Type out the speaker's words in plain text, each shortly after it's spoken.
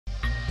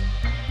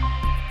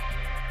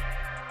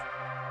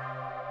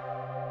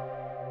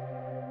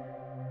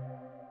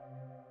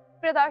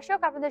সুপ্রিয় দর্শক,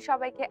 আপনাদের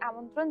সবাইকে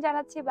আমন্ত্রণ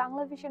জানাচ্ছি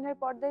বাংলা ভিশনের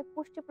পর্দায়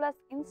পুষ্টি plus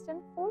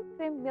instant full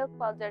cream milk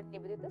powder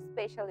নিবেদিত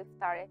স্পেশাল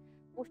ইফতারে।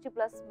 পুষ্টি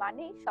প্লাস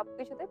মানে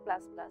সবকিছুতে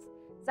প্লাস প্লাস।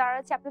 যারা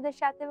আছে আপনাদের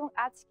সাথে, এবং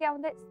আজকে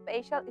আমাদের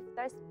স্পেশাল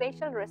ইফতার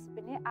স্পেশাল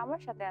রেসিপি নিয়ে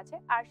আমার সাথে আছে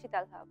আরশি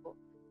তালহা আপু।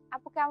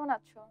 আপু কেমন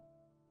আছো?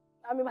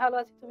 আমি ভালো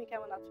আছি, তুমি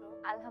কেমন আছো?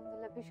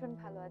 আলহামদুলিল্লাহ ভীষণ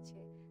ভালো আছি।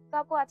 তো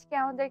আপু আজকে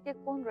আমাদেরকে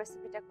কোন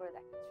রেসিপিটা করে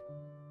দেখাচ্ছো?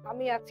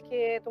 আমি আজকে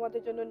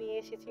তোমাদের জন্য নিয়ে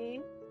এসেছি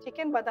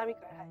চিকেন বাদামি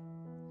কড়াই।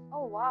 ও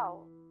ওয়াও।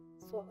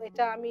 সো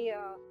এটা আমি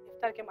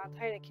ইফতারকে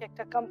মাথায় রেখে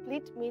একটা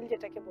কমপ্লিট মিল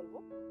যেটাকে বলবো।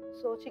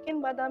 সো চিকেন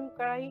বাদাম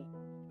কড়াই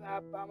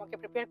আমাকে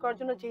প্রিপেয়ার করার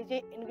জন্য যে যে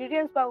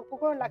ইনগ্রেডিয়েন্টস বা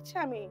উপকরণ লাগছে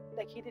আমি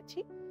দেখিয়ে দিচ্ছি।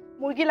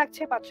 মুরগি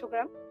লাগছে 500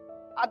 গ্রাম,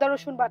 আদা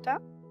রসুন বাটা,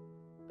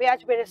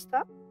 পেঁয়াজ বেরেস্তা,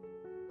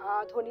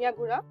 ধনিয়া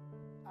গুঁড়া,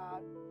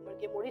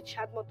 মুরগি মরিচ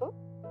স্বাদ মতো,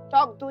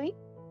 টক দই,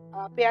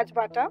 পেঁয়াজ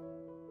বাটা,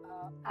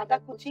 আদা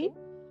কুচি,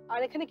 আর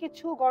এখানে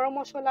কিছু গরম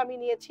মশলা আমি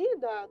নিয়েছি,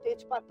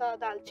 তেজপাতা,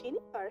 দালচিনি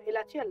আর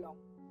এলাচি আর লং।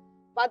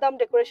 বাদাম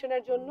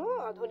ডেকোরেশনের জন্য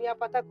ধনিয়া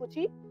পাতা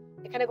কুচি,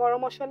 এখানে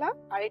গরম মশলা।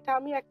 আর এটা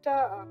আমি একটা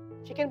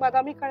চিকেন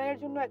বাদামি কড়াইয়ের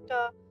জন্য একটা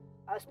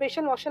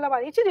স্পেশাল মশলা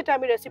বানিয়েছি যেটা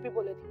আমি রেসিপি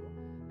বলে দিব।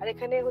 আর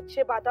এখানে হচ্ছে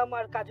বাদাম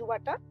আর কাজু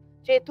বাটা,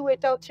 যেহেতু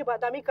এটা হচ্ছে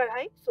বাদামি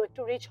কড়াই সো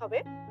একটু রিচ হবে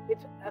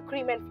উইথ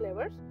ক্রিম এন্ড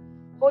ফ্লেভারস।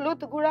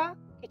 হলুদ গুঁড়া,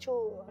 কিছু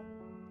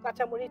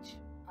কাঁচামরিচ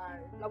আর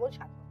লবণ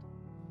স্বাদ মতো।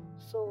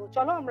 সো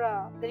চলো আমরা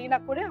দেরি না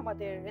করে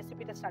আমাদের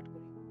রেসিপিটা স্টার্ট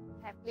করি।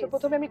 তো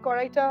প্রথমে আমি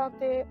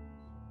কড়াইটাতে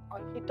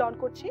হিটটা অন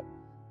করছি।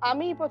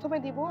 আমি প্রথমে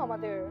দিব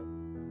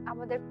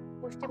আমাদের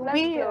পুষ্টি প্লাস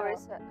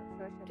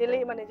তেলে,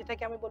 মানে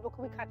যেটাকে আমি বলবো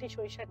খুবই খাঁটি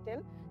সরিষার তেল,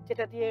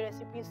 যেটা দিয়ে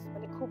রেসিপিস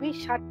মানে খুবই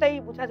স্বাদটাই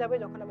বোঝা যাবে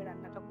যখন আমি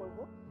রান্নাটা করব।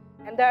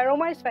 And the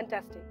aroma is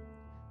fantastic.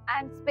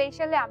 And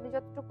specially আমি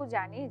যতটুকু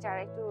জানি, যারা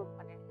একটু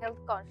মানে হেলথ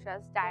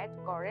কনসিয়াস ডায়েট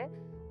করে,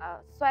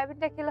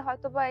 সয়াবিনটা খেলে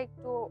হয়তো বা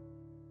একটু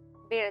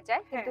বেড়ে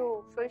যায়, কিন্তু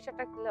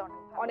সরিষাটা খেলে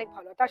অনেক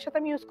ভালো। তার সাথে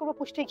আমি ইউজ করব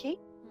পুষ্টি ঘি,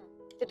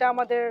 যেটা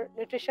আমাদের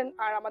নিউট্রিশন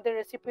আর আমাদের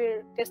রেসিপির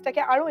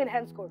টেস্টটাকে আরো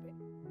এনহ্যান্স করবে।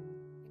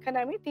 এখানে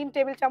আমি 3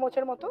 টেবিল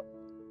চামচের মতো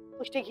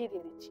পুষ্টি ঘি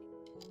দিয়ে দিচ্ছি।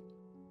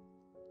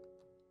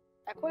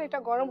 এখন এটা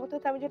গরম হতে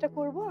আমি যেটা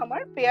করব,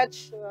 আমার পেঁয়াজ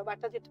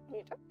বাটা যেটা আমি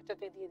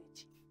এটাতে দিয়ে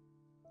দিচ্ছি।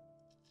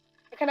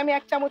 এখানে আমি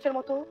 1 চামচের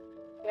মতো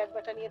পেঁয়াজ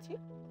বাটা নিয়েছি,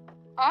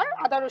 আর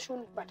আদা রসুন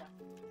বাটা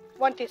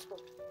 1 টিস্পুন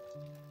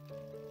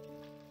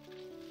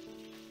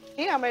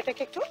দিয়ে আমরা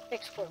এটাকে একটু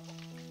মিক্স করব।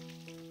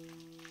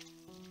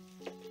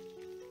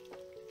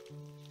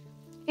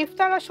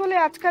 ইফতার আসলে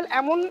আজকাল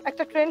এমন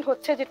একটা ট্রেন্ড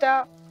হচ্ছে যেটা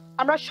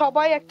আমরা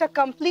সবাই একটা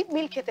কমপ্লিট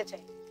মিল খেতে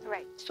চাই,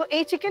 রাইট? সো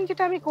এই চিকেন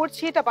যেটা আমি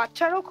করছি এটা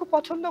বাচ্চারাও খুব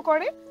পছন্দ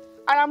করে,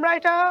 আর আমরা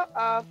এটা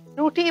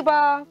রুটি বা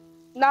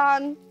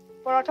নান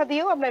পরোটা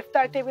দিয়েও আমরা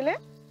ইফতার টেবিলে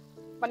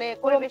মানে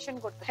পরিবেশন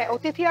করতে। হ্যাঁ,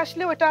 অতিথি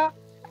আসলেও এটা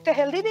একটা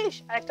হেলদি ডিশ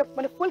আর একটা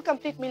মানে ফুল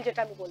কমপ্লিট মিল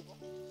যেটা আমি বলবো,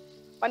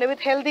 মানে with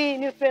healthy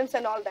nutrients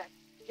and all that,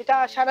 যেটা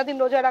সারাদিন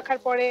রোজা রাখার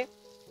পরে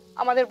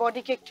আমাদের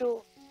বডিকে একটু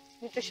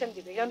নিউট্রিশন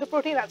দিবে, যেমন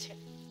প্রোটিন আছে।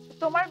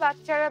 তোমার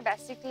বাচ্চারা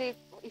বেসিক্যালি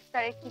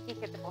ইফতারে কি কি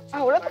খেতে পছন্দ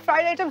করে? ওরা তো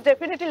ফ্রাইড আইটেমস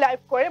ডেফিনেটলি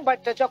লাইক করে,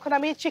 বাট যখন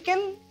আমি চিকেন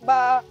বা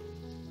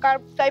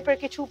কার্ব টাইপের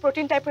কিছু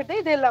প্রোটিন টাইপের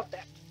দেই, দে লাভ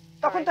দ্যাট।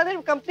 তখন তাদের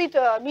কমপ্লিট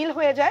মিল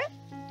হয়ে যায়,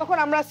 তখন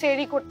আমরা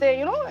সেহরি করতে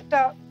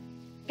একটা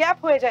গ্যাপ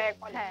হয়ে যায়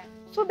একবার।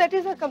 So that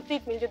is a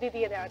complete মিল যদি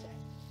দিয়ে দেওয়া যায়।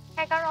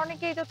 হ্যাঁ, কারণ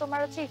অনেকেই তো তোমার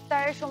হচ্ছে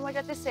ইফতারের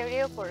সময়টাতে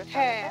সেহরিও করে,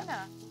 তাই না?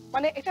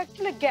 মানে এটা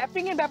অ্যাকচুয়ালি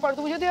গ্যাপিং এর ব্যাপার।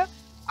 তুমি যদি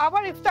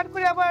আবার ইফতার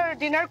করে আবার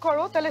ডিনার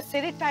করো, তাহলে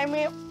সেহরির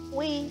টাইমে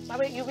ওই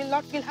ভাবে you will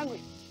not feel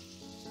hungry.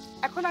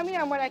 এখন আমি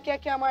আমার একে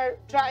একে আমার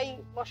ড্রাই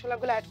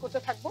মশলাগুলো অ্যাড করতে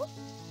থাকবো।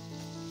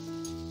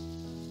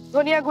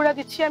 ধনিয়া গুঁড়া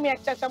দিচ্ছি আমি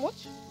 1 চা চামচ,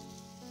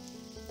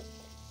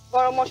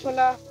 গরম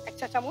মশলা 1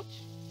 চা চামচ,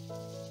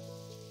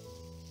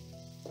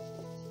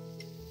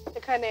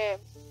 এখানে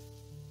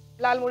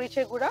লাল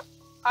মরিচের গুঁড়া,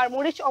 আর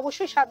মরিচ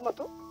অবশ্যই স্বাদ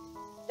মতো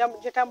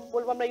যেটা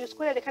বলবো আমরা ইউজ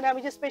করি। আর এখানে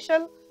আমি যে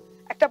স্পেশাল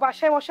একটা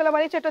বাসায় মশলা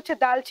বানিয়েছি, এটা হচ্ছে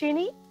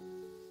দালচিনি,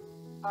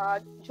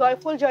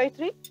 জয়ফল,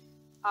 জয়ত্রী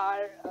আর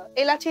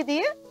এলাচি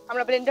দিয়ে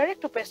আমরা ব্লেন্ডারে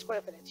একটু পেস্ট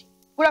করে ফেলেছি,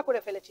 গুঁড়া করে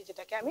ফেলেছি,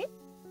 যেটাকে আমি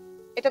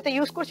এটাতে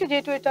ইউজ করছি,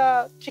 যেহেতু এটা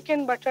চিকেন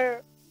বাটার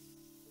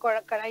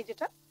কড়াই,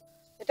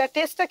 যেটা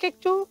টেস্টটাকে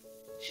একটু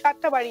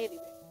স্বাদটা বাড়িয়ে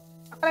দিবে।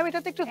 এখন আমি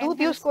এটাতে একটু দুধ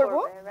ইউজ করব।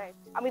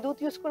 আমি দুধ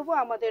ইউজ করব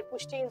আমাদের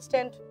পুষ্টি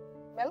ইনস্ট্যান্ট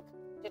মিল্ক,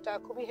 যেটা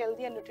খুবই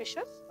হেলদি এন্ড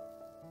নিউট্রিশিয়াস।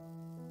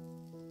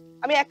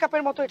 আমি 1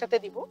 কাপের মতো এটাতে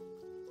দিব,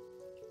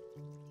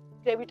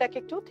 গ্রেভিটাকে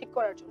একটু ঠিক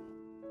করার জন্য।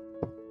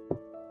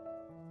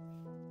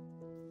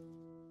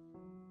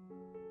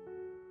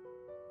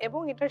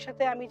 এবং এটার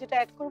সাথে আমি যেটা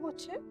অ্যাড করব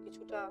হচ্ছে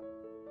কিছুটা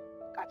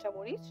কাঁচা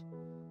মরিচ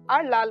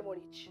আর লাল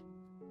মরিচ।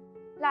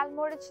 লাল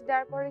মরিচ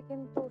দেওয়ার পরে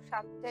কিন্তু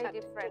স্বাদটাই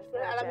ডিফারেন্ট।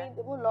 আর আমি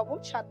দেব লবণ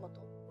স্বাদ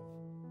মতো,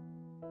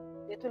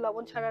 যেহেতু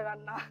লবণ ছাড়া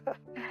রান্না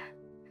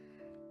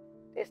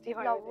টেস্টি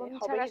হয় না। লবণ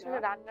ছাড়া আসলে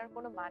রান্নার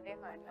কোনো মানে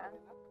হয় না।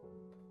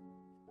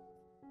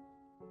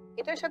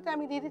 এটার সাথে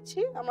আমি দিয়ে দিচ্ছি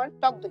আমার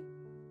টক দই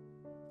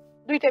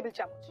 2 টেবিল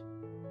চামচ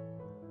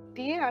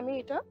দিয়ে আমি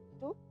এটা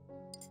একটু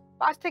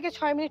 5 থেকে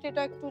 6 মিনিট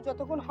এটা একটু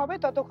যতক্ষণ হবে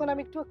ততক্ষণ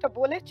আমি একটু একটা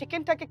বলে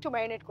চিকেনটাকে একটু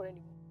ম্যারিনেট করে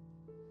নিব।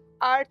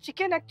 আর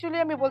চিকেন অ্যাকচুয়ালি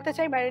আমি বলতে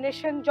চাই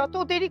ম্যারিনেশন যত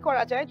দেরি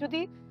করা যায়,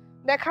 যদি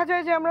দেখা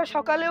যায় যে আমরা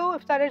সকালেও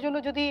ইফতারের জন্য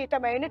যদি এটা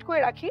ম্যারিনেট করে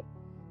রাখি,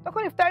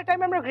 তখন ইফতারের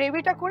টাইমে আমরা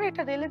গ্রেভিটা করে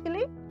এটা ঢেলে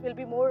দিলেই will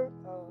be more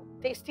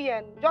tasty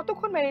and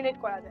যতক্ষণ ম্যারিনেট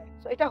করা যায়।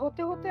 সো এটা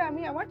হতে হতে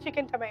আমি আমার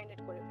চিকেনটা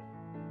ম্যারিনেট করে ফেলি।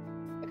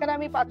 এখানে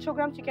আমি 500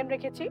 গ্রাম চিকেন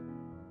রেখেছি।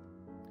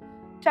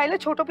 চাইলে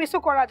ছোট পিসও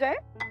করা যায়,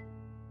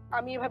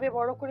 আমি এভাবে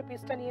বড় করে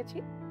পিসটা নিয়েছি।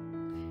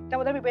 এটার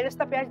মধ্যে আমি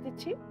বেরেস্তা পেঁয়াজ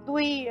দিচ্ছি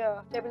 2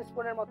 টেবিল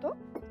স্পুনের মতো,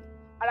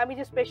 আর আমি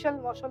যে স্পেশাল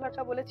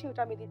মশলাটা বলেছি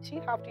ওটা আমি দিচ্ছি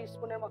হাফ টি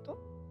স্পুনের মতো।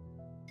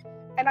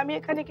 এন্ড আমি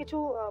এখানে কিছু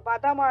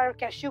বাদাম আর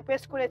ক্যাশিউ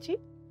পেস্ট করেছি,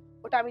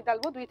 ওটা আমি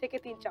ডালবো 2 থেকে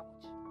 3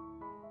 চামচ।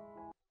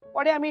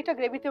 পরে আমি এটা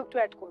গ্রেভিতে একটু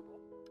অ্যাড করব।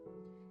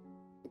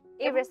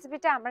 এই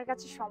রেসিপিটা আমার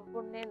কাছে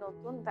সম্পূর্ণ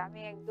নতুন,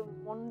 আমি একদম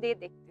মন দিয়ে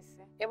দেখতেছি।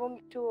 এবং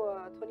একটু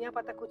ধনিয়া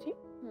পাতা কুচি,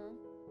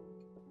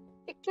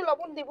 একটু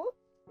লবণ দিব,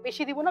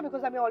 বেশি দিব না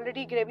বিকজ আমি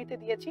অলরেডি গ্রেভিতে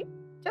দিয়েছি,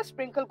 জাস্ট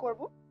স্প্রিঙ্কল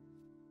করব।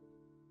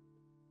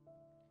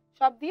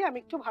 সব দিয়ে আমি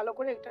একটু ভালো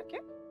করে এটাকে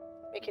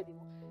মেখে দিব।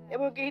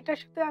 এবং এইটার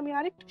সাথে আমি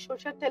আরেকটু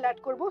সরষের তেল অ্যাড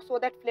করব সো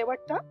দ্যাট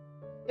ফ্লেভারটা,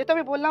 যেটা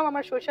আমি বললাম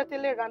আমার সরষের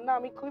তেলের রান্না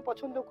আমি খুবই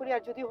পছন্দ করি,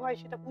 আর যদি হয়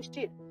সেটা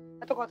পুষ্টির,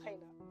 এত কথাই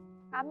না।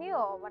 আমিও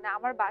মানে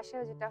আমার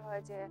বাসায় যেটা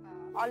হয় যে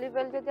অলিভ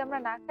অয়েল যদি আমরা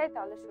না খাই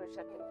তাহলে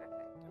সরিষার তেলটা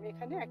খাই। আমি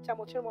এখানে 1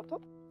 চামচের মতো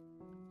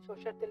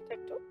সরষের তেলটা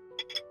একটু,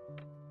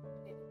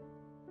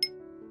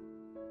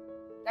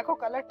 দেখো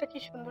কালারটা কি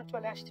সুন্দর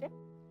চলে আসছে।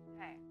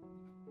 হ্যাঁ,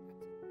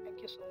 thank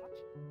you so much,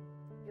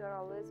 you are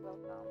always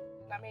welcome.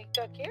 আমি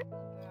এটাকে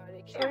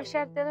রেখে,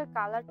 সরিষার তেলের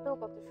কালারটাও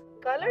কত সুন্দর,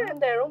 colour and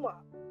the aroma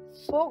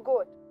so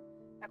good.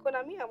 এখন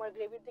আমি আমার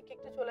গ্রেভির দিকে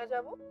একটু চলে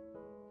যাব।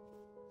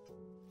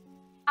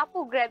 আপু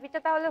গ্রেভিটা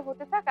তাহলে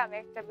হতে থাক, আমি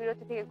একটা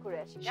বিরতি থেকে ঘুরে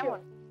আসি, কেমন?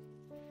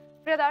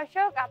 প্রিয়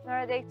দর্শক,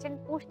 আপনারা দেখছেন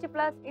পুষ্টি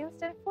plus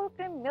instant full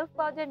cream milk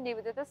powder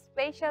নিবেদিত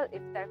স্পেশাল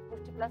ইফতার।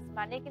 পুষ্টি প্লাস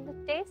মানে কিন্তু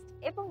টেস্ট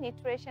এবং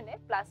নিউট্রিশনে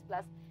প্লাস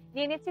প্লাস।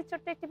 নিয়ে নিচ্ছি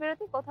ছোট্ট একটি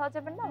বিরতি, কোথাও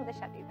যাবেন না, আমাদের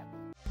সাথেই থাকুন।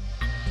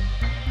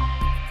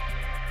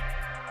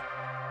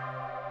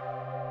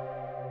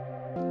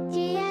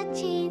 যে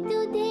আছে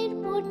দুধের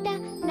মোটা,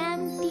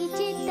 নামটি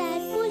যে তার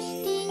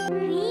পুষ্টি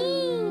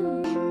ক্রিম।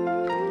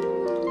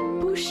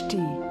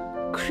 পুষ্টি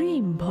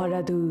ক্রিম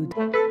ভরা দুধ।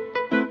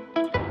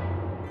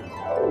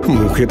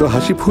 মুখে তো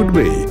হাসি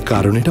ফুটবেই,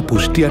 কারণ এটা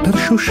পুষ্টি আটার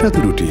সুস্বাদু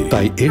রুটি,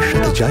 তাই এর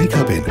সাথে যাই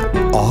খাবেন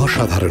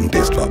অসাধারণ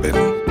টেস্ট পাবেন।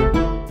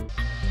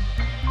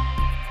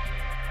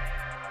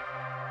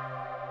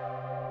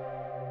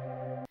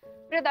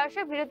 প্রিয়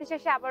দর্শক, বিরতি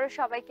শেষে আবারও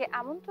সবাইকে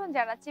আমন্ত্রণ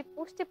জানাচ্ছি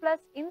পুষ্টি plus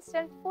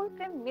instant full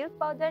cream milk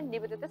powder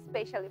নিবেদিত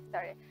স্পেশাল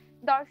ইফতারে।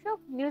 দর্শক,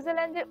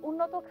 নিউজিল্যান্ডের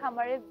উন্নত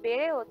খামারে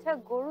বেড়ে ওঠা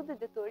গরু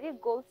দুধে তৈরি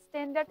gold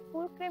standard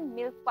full cream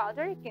milk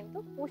পাউডারই কিন্তু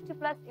পুষ্টি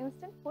plus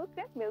instant full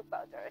cream milk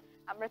powder.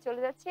 আমরা চলে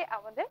যাচ্ছি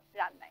আমাদের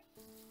রান্নায়।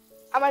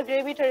 আমার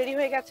গ্রেভিটা রেডি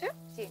হয়ে গেছে।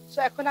 জি, সো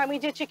এখন আমি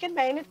যে চিকেন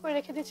ম্যারিনেট করে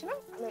রেখে দিয়েছিলাম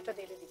আমি ওটা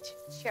ঢেলে দিচ্ছি।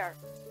 Sure.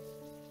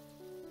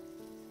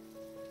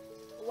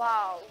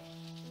 Wow,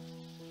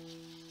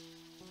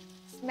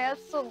 smell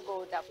so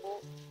good আপু,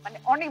 মানে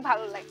অনেক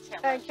ভালো লাগছে।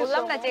 Thank you so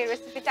বললাম না যে much.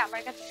 রেসিপিটা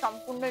আমার কাছে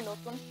সম্পূর্ণই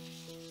নতুন।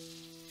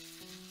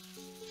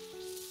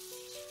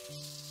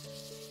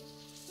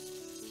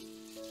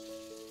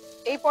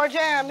 এই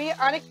পর্যায়ে আমি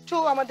আরেকটু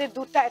আমাদের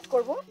দুধটা অ্যাড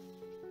করব,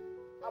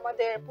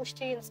 আমাদের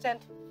পুষ্টি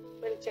ইনস্ট্যান্ট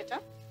মিল্ক যেটা,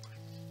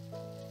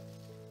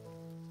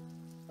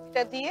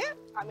 এটা দিয়ে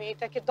আমি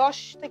এটাকে 10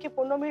 থেকে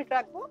 15 মিনিট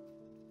রাখবো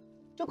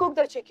to cook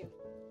the chicken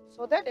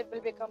so that it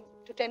will become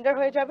to tender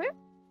হয়ে যাবে।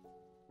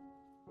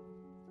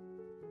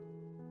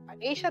 আর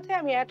এই সাথে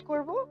আমি অ্যাড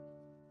করব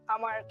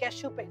আমার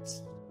ক্যাশিউ পেস্ট,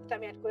 এটা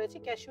আমি অ্যাড করেছি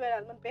cashew R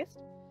almond paste,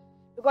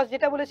 because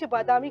যেটা বলেছি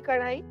বাদামি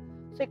কড়াই,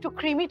 সো একটু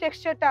ক্রিমি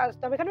টেক্সচারটা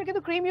আসতে হবে। এখানে আমি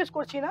কিন্তু ক্রিম ইউজ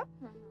করছি না,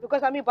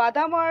 বিকজ আমি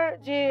বাদাম আর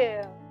যে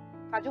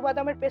কাজু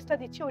বাদামের পেস্টটা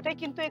দিচ্ছি ওটাই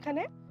কিন্তু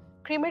এখানে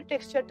ক্রিমের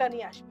টেক্সচারটা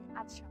নিয়ে আসবে।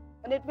 আচ্ছা,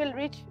 and it will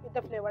reach with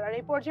the flavor। আর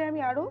এই পর্যায়ে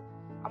আমি আরো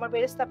আমার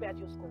বেরেস্তা পেঁয়াজ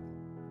ইউজ করব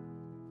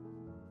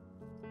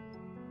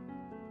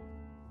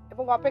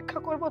এবং অপেক্ষা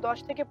করব 10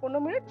 থেকে 15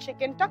 মিনিট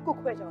চিকেনটা কুক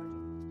হয়ে যাওয়ার জন্য।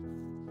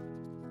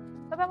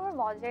 তবে আমার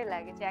মজাই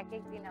লাগে যে এক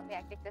এক দিন আমি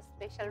এক একটা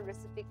স্পেশাল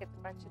রেসিপি খেতে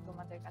পারছি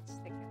তোমাদের কাছ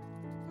থেকে।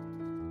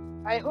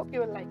 I hope you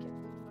will like it.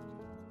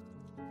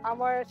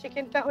 আমার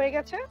চিকেনটা হয়ে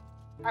গেছে,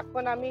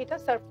 এখন আমি এটা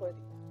সার্ভ করে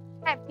দিই।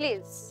 হ্যাঁ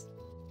please,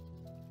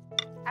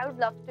 I would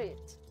love to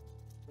it.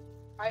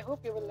 I hope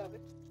you will love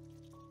ইট।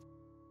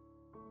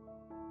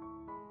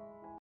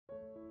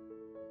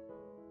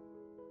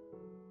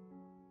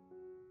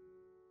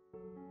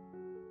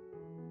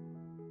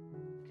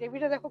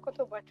 গ্রেভিটা দেখো কত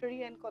বাটারি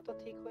এন্ড কত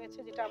থিক হয়েছে,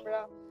 যেটা আমরা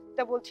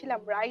এটা বলছিলাম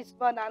রাইস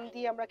বা নান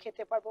দিয়ে আমরা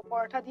খেতে পারবো,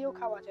 পরোটা দিয়েও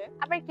খাওয়া যায়।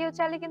 আবার কেউ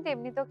চাইলে কিন্তু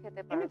এমনিতেও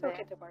খেতে পারবে। এমনিতেও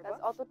খেতে পারবো।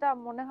 অতটা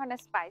মনে হয় না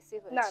স্পাইসি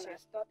না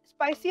হয়েছে। না,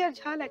 স্পাইসি আর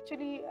ঝাল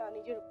অ্যাকচুয়ালি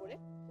নিজের উপরে।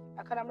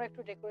 এখন আমরা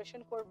একটু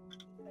ডেকোরেশন করব,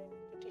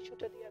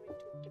 টিস্যুটা দিয়ে আমি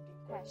একটু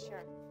হ্যাঁ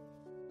শিওর।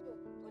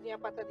 ধনিয়া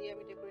পাতা দিয়ে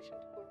আমি ডেকোরেশন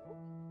করব,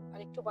 আর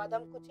একটু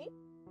বাদাম কুচি,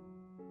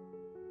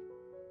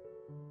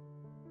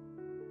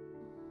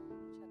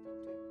 সাথে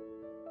একটু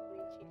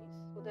green Chillies,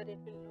 so that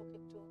it will look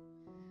একটু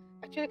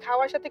অ্যাকচুয়ালি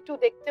খাওয়ার সাথে একটু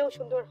দেখতেও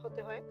সুন্দর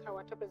হতে হয়,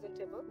 খাওয়াটা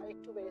প্রেজেন্টেবল। আর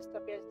একটু বেরেস্তা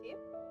পেঁয়াজ দিয়ে।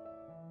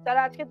 তারা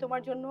আজকে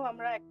তোমার জন্য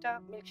আমরা একটা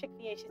মিল্কশেক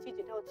নিয়ে এসেছি,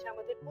 যেটা হচ্ছে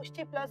আমাদের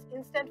পুষ্টি plus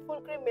instant full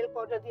cream milk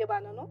powder দিয়ে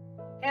বানানো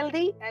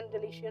healthy and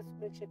delicious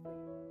milkshake.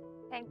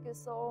 Thank you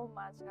so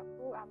much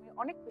আপু, আমি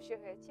অনেক খুশি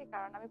হয়েছি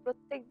কারণ আমি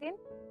প্রত্যেকদিন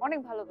অনেক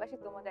ভালোবাসি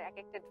তোমাদের এক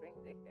একটা ড্রিঙ্ক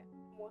দেখে।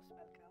 Most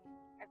welcome.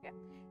 ওকে,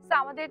 সো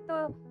আমাদের তো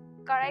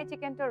কড়াই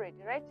চিকেনটা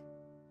রেডি, রাইট?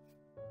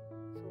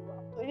 সো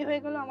তৈরি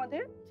হয়ে গেল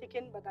আমাদের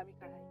চিকেন বাদামি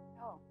কড়াই।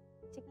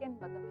 চিকেন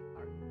বাদামি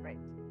কড়াই,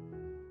 রাইট।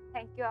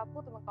 থ্যাংক ইউ আপু,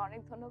 তোমাকে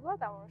অনেক ধন্যবাদ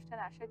আমার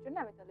অনুষ্ঠানে আসার জন্য।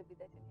 আমি তাহলে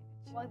বিদায় জানিয়ে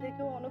নিচ্ছি।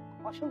 তোমাদেরকেও অনেক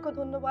অসংখ্য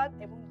ধন্যবাদ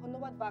এবং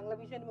ধন্যবাদ বাংলা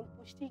ভিশন এবং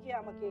পুষ্টিকে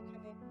আমাকে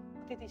এখানে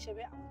অতিথি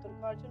হিসেবে আমন্ত্রণ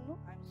করার জন্য।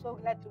 I am so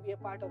glad to B A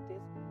part of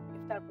this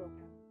iftar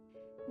programme.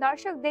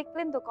 দর্শক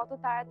দেখলেন তো কত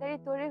তাড়াতাড়ি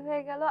তৈরি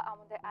হয়ে গেল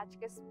আমাদের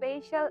আজকে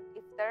স্পেশাল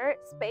ইফতার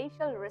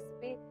স্পেশাল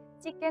রেসিপি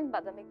চিকেন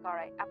বাদামি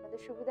কড়াই। আপনাদের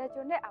সুবিধার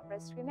জন্য আমরা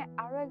স্ক্রিনে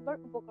আরো একবার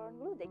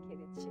উপকরণগুলো দেখিয়ে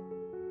দিচ্ছি।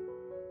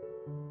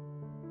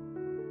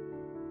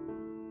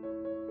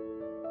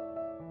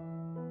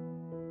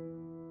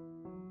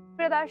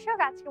 প্রিয় দর্শক,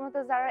 আজকের মতো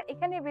যারা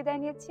এখানে বিদায়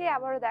নিচ্ছি।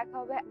 আবারও দেখা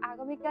হবে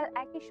আগামীকাল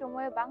একই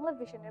সময়ে বাংলা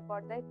ভিশনের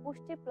পর্দায়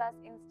পুষ্টি plus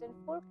instant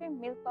full cream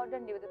milk powder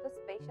নিবেদিত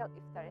স্পেশাল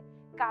ইফতারে।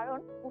 কারণ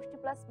পুষ্টি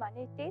প্লাস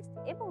মানে টেস্ট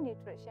এবং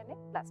নিউট্রিশনে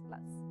প্লাস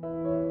প্লাস।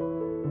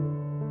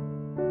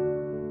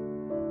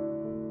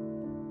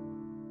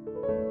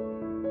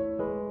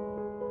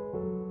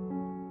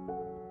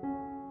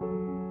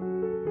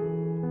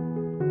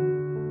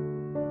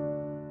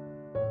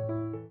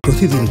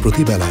 প্রতিদিন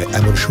প্রতিবেলায়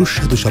এমন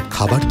সুস্বাদু সব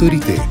খাবার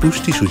তৈরিতে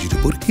পুষ্টি সুজির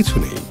উপর কিছু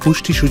নেই।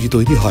 পুষ্টি সুজি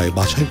তৈরি হয়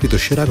বাছাইকৃত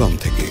সেরা গম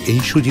থেকে।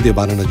 এই সুজিতে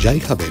বানানো যাই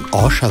খাবেন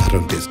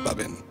অসাধারণ টেস্ট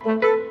পাবেন।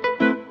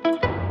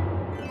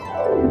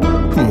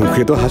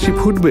 মুখে তো হাসি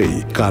ফুটবেই,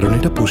 কারণ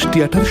এটা পুষ্টি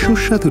আটার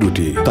সুস্বাদু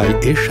রুটি। তাই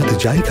এর সাথে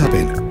যাই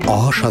খাবেন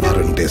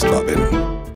অসাধারণ টেস্ট পাবেন।